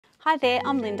Hi there,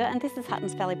 I'm Linda and this is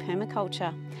Huttons Valley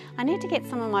Permaculture. I need to get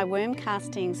some of my worm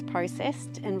castings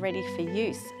processed and ready for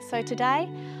use. So today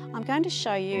I'm going to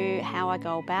show you how I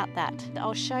go about that.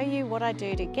 I'll show you what I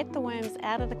do to get the worms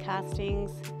out of the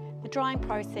castings, the drying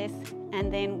process,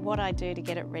 and then what I do to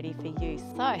get it ready for use.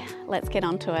 So let's get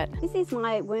on to it. This is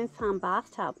my worm farm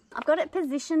bathtub. I've got it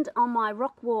positioned on my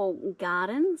rock wall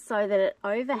garden so that it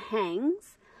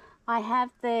overhangs. I have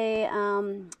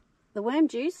the worm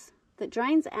juice that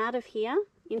drains out of here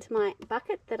into my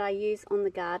bucket that I use on the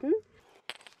garden.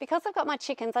 Because I've got my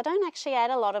chickens, I don't actually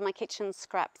add a lot of my kitchen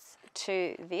scraps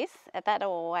to this. That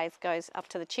always goes up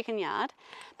to the chicken yard.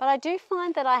 But I do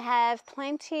find that I have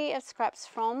plenty of scraps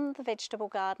from the vegetable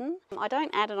garden. I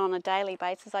don't add it on a daily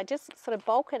basis. I just sort of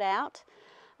bulk it out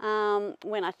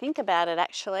when I think about it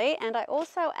actually. And I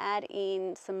also add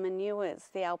in some manures,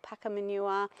 the alpaca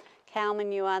manure, cow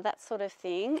manure, that sort of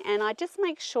thing, and I just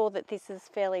make sure that this is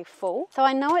fairly full. So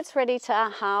I know it's ready to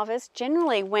harvest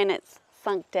generally when it's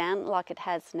sunk down like it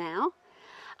has now.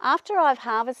 After I've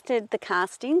harvested the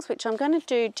castings, which I'm going to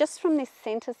do just from this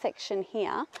centre section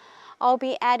here, I'll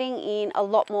be adding in a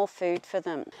lot more food for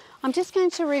them. I'm just going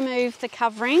to remove the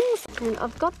coverings, and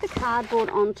I've got the cardboard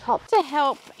on top to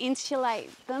help insulate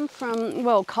them from,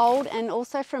 well, cold and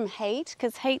also from heat,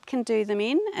 because heat can do them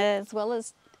in as well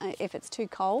as if it's too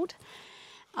cold.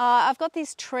 I've got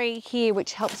this tree here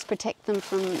which helps protect them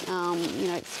from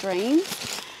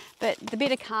extremes, but the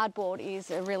bit of cardboard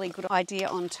is a really good idea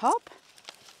on top.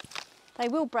 They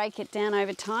will break it down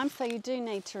over time, so you do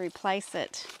need to replace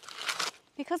it.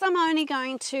 Because I'm only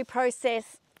going to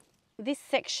process this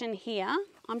section here,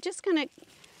 I'm just going to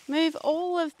move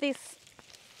all of this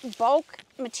bulk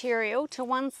material to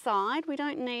one side. We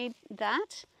don't need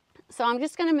that. So I'm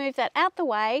just going to move that out the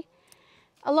way.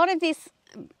 A lot of this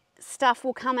stuff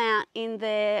will come out in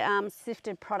the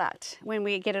sifted product when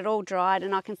we get it all dried,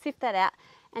 and I can sift that out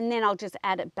and then I'll just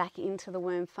add it back into the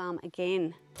worm farm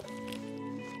again.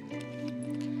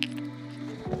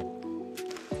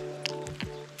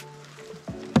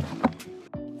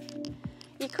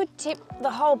 You could tip the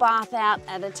whole bath out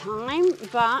at a time,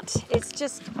 but it's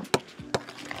just,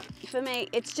 for me,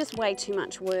 it's just way too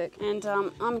much work, and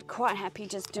I'm quite happy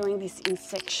just doing this in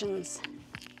sections.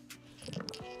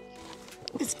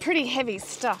 It's pretty heavy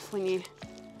stuff when you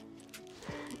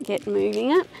get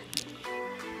moving it.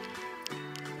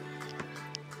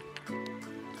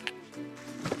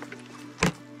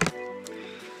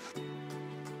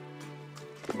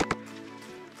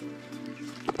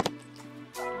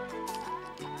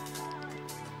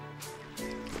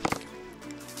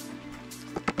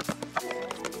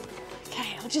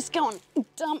 Okay, I'll just go and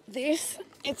dump this.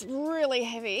 It's really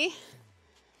heavy,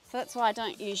 so that's why I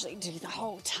don't usually do the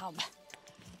whole tub.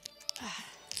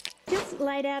 Just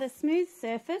laid out a smooth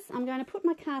surface. I'm going to put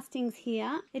my castings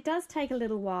here. It does take a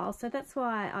little while, so that's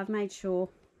why I've made sure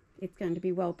it's going to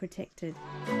be well protected.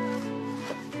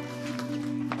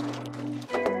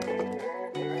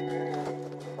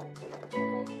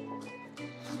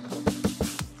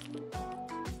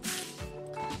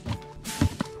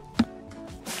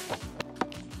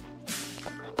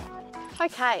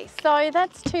 Okay, so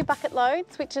that's 2 bucket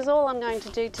loads, which is all I'm going to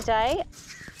do today.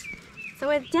 So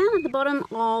we're down at the bottom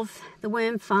of the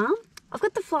worm farm. I've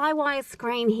got the fly wire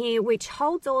screen here which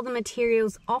holds all the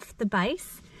materials off the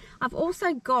base. I've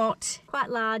also got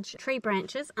quite large tree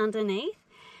branches underneath,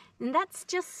 and that's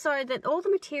just so that all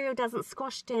the material doesn't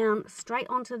squash down straight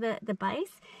onto the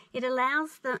base. It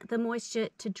allows the moisture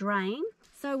to drain.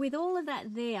 So with all of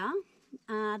that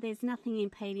there's nothing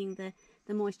impeding the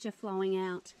moisture flowing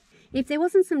out. If there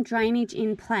wasn't some drainage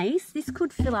in place, this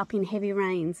could fill up in heavy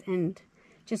rains and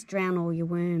just drown all your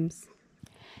worms.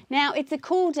 Now it's a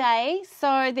cool day,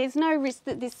 so there's no risk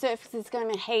that this surface is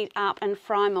going to heat up and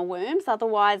fry my worms,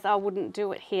 otherwise I wouldn't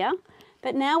do it here.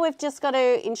 But now we've just got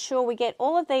to ensure we get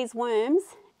all of these worms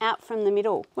out from the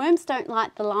middle. Worms don't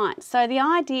like the light, so the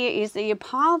idea is that you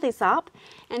pile this up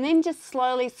and then just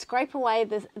slowly scrape away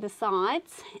the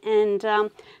sides, and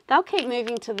they'll keep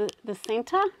moving to the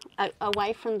centre,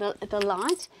 away from the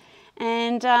light.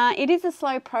 And it is a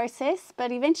slow process,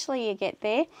 but eventually you get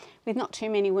there with not too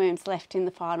many worms left in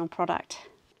the final product.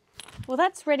 Well,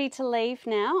 that's ready to leave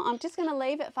now. I'm just going to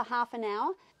leave it for half an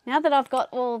hour. Now that I've got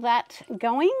all that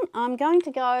going, I'm going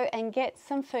to go and get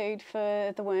some food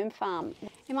for the worm farm.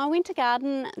 In my winter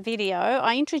garden video,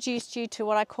 I introduced you to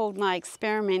what I called my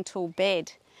experimental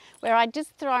bed, where I'd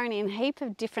just thrown in a heap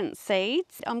of different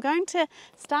seeds. I'm going to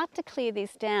start to clear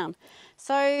this down.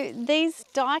 So these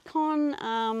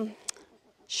daikon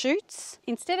shoots,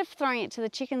 instead of throwing it to the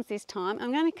chickens this time,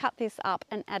 I'm going to cut this up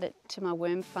and add it to my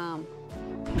worm farm.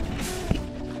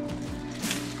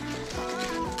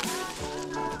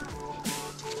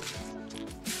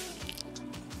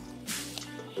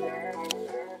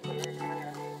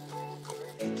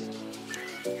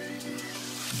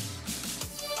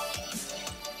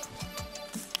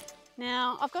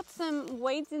 I've got some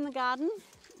weeds in the garden.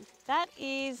 That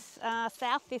is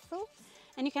sow thistle,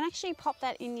 and you can actually pop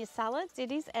that in your salads.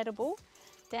 It is edible.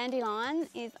 Dandelion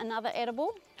is another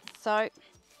edible, so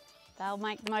they'll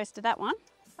make the most of that one.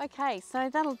 Okay,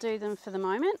 so that'll do them for the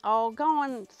moment. I'll go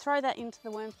and throw that into the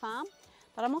worm farm,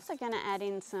 but I'm also going to add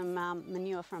in some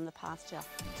manure from the pasture.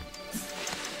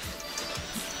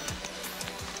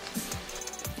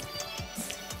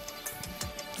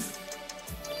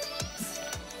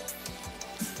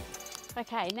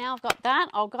 Okay, now I've got that,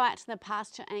 I'll go out to the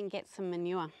pasture and get some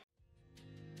manure.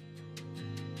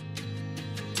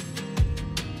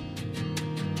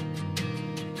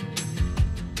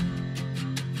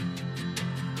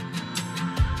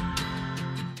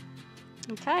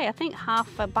 Okay, I think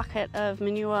half a bucket of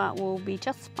manure will be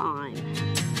just fine.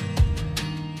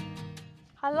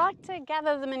 I like to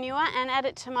gather the manure and add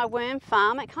it to my worm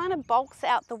farm. It kind of bulks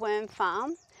out the worm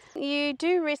farm. You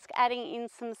do risk adding in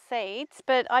some seeds,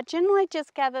 but I generally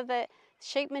just gather the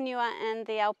sheep manure and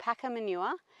the alpaca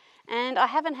manure, and I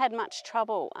haven't had much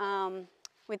trouble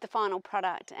with the final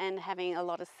product and having a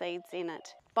lot of seeds in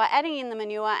it. By adding in the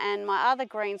manure and my other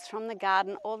greens from the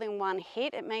garden all in one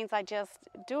hit, it means I just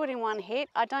do it in one hit.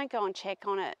 I don't go and check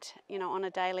on it, you know, on a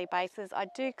daily basis. I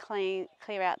do clear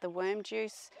out the worm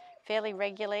juice fairly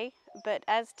regularly, but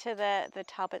as to the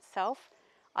tub itself,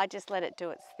 I just let it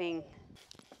do its thing.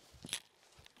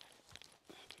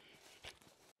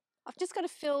 I've just got to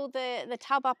fill the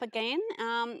tub up again,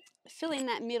 fill in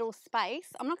that middle space.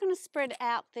 I'm not going to spread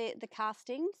out the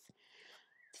castings.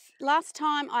 Last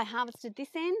time I harvested this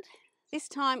end, this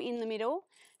time in the middle.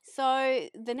 So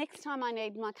the next time I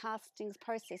need my castings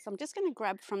processed, I'm just going to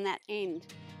grab from that end.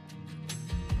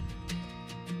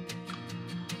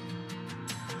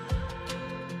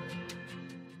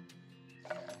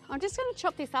 I'm just going to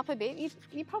chop this up a bit.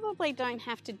 You probably don't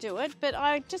have to do it, but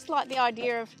I just like the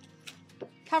idea of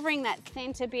covering that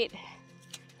centre bit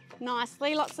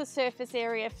nicely. Lots of surface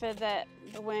area for the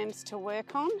worms to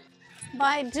work on.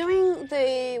 By doing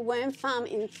the worm farm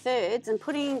in thirds and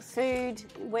putting food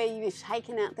where you've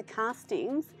taken out the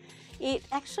castings, it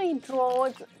actually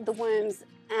draws the worms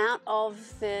out of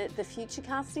the future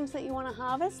castings that you want to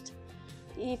harvest.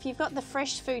 If you've got the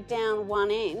fresh food down one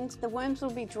end, the worms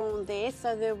will be drawn there,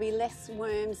 so there'll be less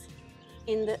worms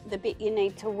in the bit you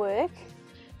need to work.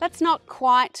 That's not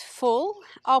quite full.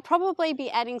 I'll probably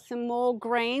be adding some more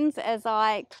greens as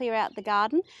I clear out the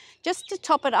garden, just to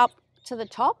top it up to the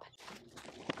top.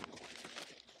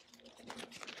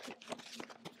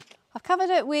 I've covered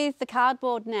it with the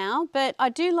cardboard now, but I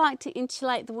do like to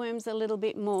insulate the worms a little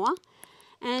bit more.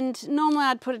 And normally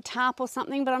I'd put a tarp or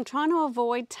something, but I'm trying to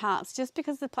avoid tarps just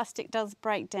because the plastic does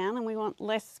break down and we want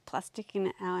less plastic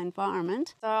in our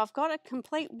environment. So I've got a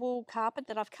complete wool carpet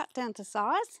that I've cut down to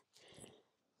size.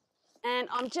 And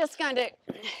I'm just going to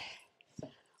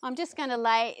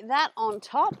lay that on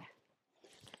top,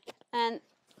 and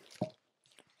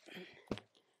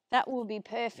that will be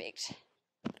perfect.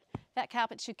 That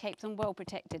carpet should keep them well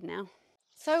protected now.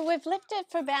 So we've left it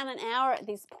for about an hour at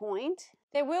this point.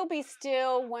 There will be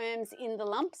still worms in the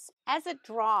lumps. As it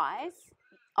dries,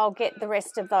 I'll get the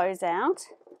rest of those out.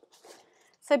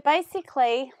 So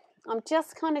basically, I'm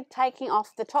just kind of taking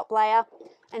off the top layer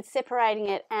and separating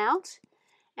it out,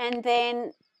 and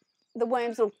then the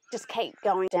worms will just keep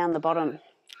going down the bottom.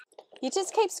 You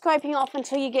just keep scraping off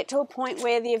until you get to a point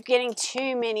where you're getting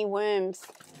too many worms.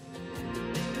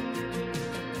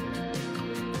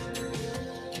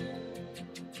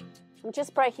 I'm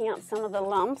just breaking up some of the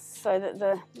lumps so that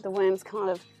the worms kind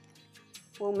of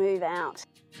will move out.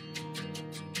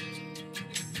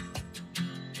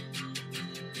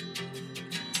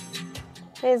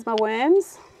 There's my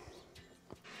worms.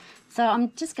 So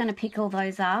I'm just going to pick all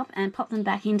those up and pop them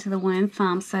back into the worm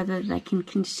farm so that they can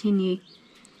continue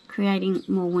creating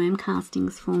more worm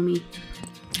castings for me.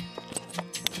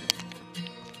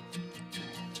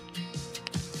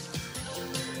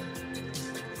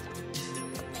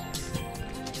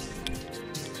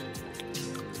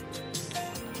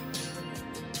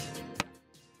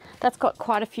 That's got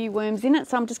quite a few worms in it,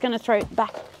 so I'm just going to throw it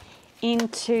back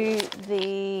into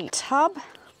the tub.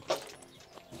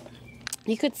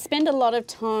 You could spend a lot of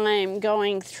time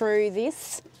going through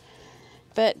this,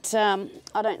 but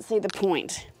I don't see the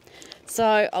point.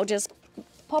 So I'll just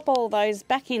pop all those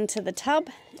back into the tub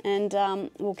and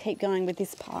we'll keep going with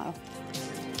this pile.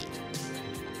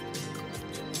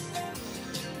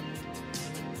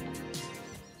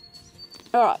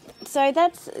 Alright, so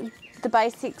that's the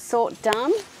basic sort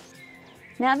done.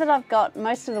 Now that I've got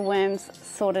most of the worms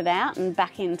sorted out and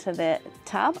back into the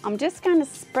tub, I'm just going to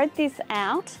spread this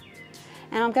out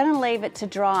And I'm going to leave it to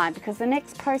dry because the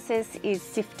next process is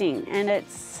sifting, and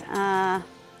it's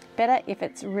better if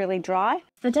it's really dry.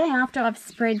 The day after I've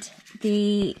spread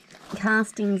the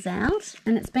castings out,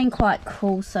 and it's been quite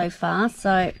cool so far,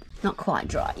 so not quite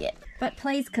dry yet. But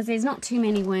please, because there's not too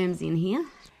many worms in here.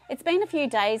 It's been a few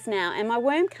days now and my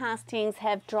worm castings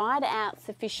have dried out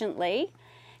sufficiently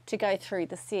to go through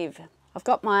the sieve. I've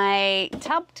got my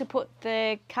tub to put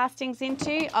the castings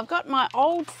into. I've got my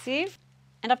old sieve,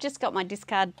 and I've just got my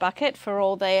discard bucket for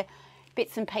all the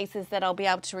bits and pieces that I'll be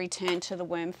able to return to the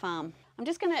worm farm. I'm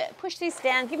just going to push this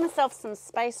down, give myself some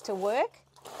space to work.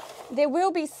 There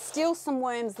will be still some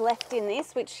worms left in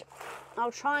this, which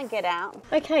I'll try and get out.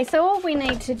 Okay, so all we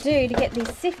need to do to get this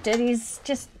sifted is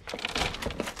just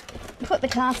put the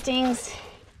castings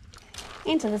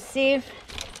into the sieve.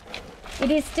 It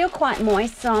is still quite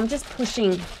moist, so I'm just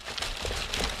pushing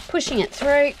it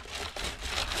through.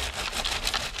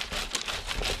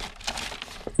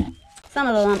 Some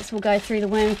of the lumps will go through the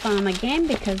worm farm again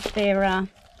because they're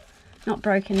not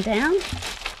broken down.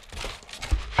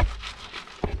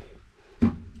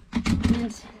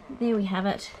 And there we have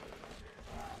it.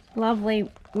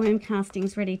 Lovely worm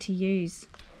castings ready to use.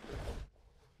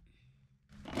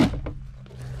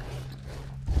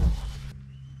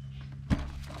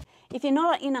 If you're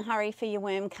not in a hurry for your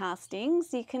worm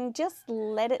castings, you can just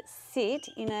let it sit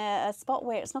in a spot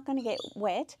where it's not going to get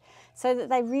wet so that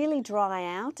they really dry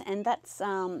out, and that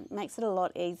makes it a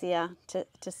lot easier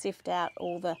to sift out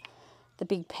all the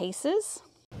big pieces.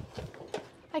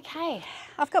 Okay,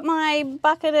 I've got my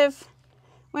bucket of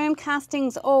worm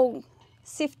castings all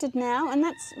sifted now, and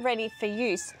that's ready for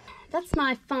use. That's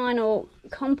my final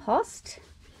compost.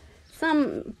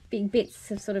 Some big bits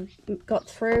have sort of got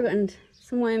through and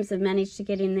some worms have managed to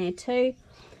get in there too,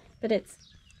 but it's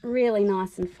really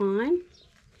nice and fine.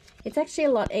 It's actually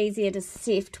a lot easier to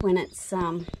sift when it's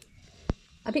a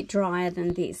bit drier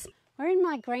than this. We're in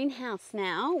my greenhouse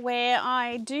now where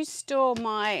I do store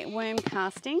my worm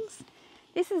castings.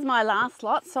 This is my last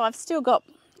lot, so I've still got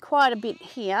quite a bit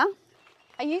here.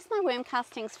 I use my worm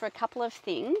castings for a couple of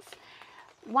things.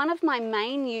 One of my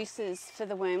main uses for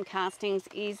the worm castings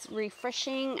is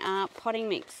refreshing potting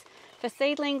mix for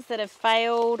seedlings that have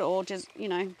failed, or just, you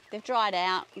know, they've dried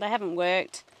out, they haven't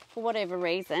worked for whatever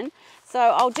reason. So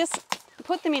I'll just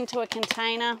put them into a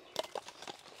container,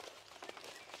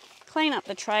 clean up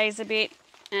the trays a bit,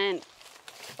 and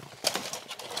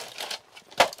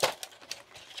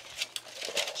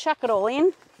chuck it all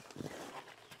in,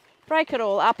 break it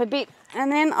all up a bit,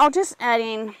 and then I'll just add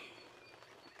in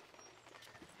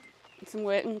some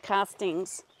worm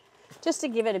castings just to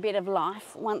give it a bit of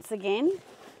life once again.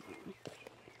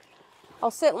 I'll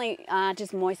certainly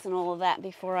just moisten all of that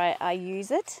before I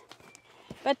use it.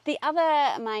 But the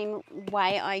other main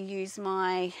way I use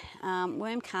my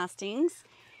worm castings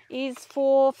is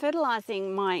for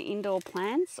fertilising my indoor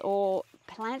plants or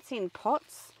plants in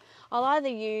pots. I'll either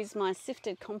use my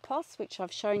sifted compost, which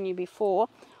I've shown you before,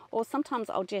 or sometimes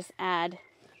I'll just add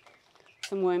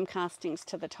some worm castings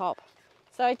to the top.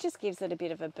 So it just gives it a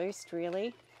bit of a boost,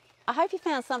 really. I hope you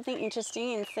found something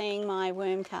interesting in seeing my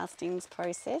worm castings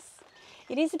process.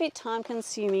 It is a bit time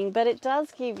consuming, but it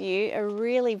does give you a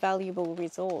really valuable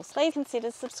resource. Please consider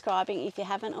subscribing if you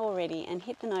haven't already, and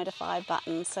hit the notify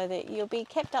button so that you'll be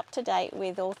kept up to date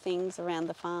with all things around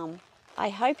the farm. I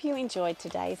hope you enjoyed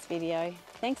today's video.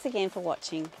 Thanks again for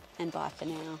watching, and bye for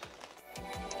now.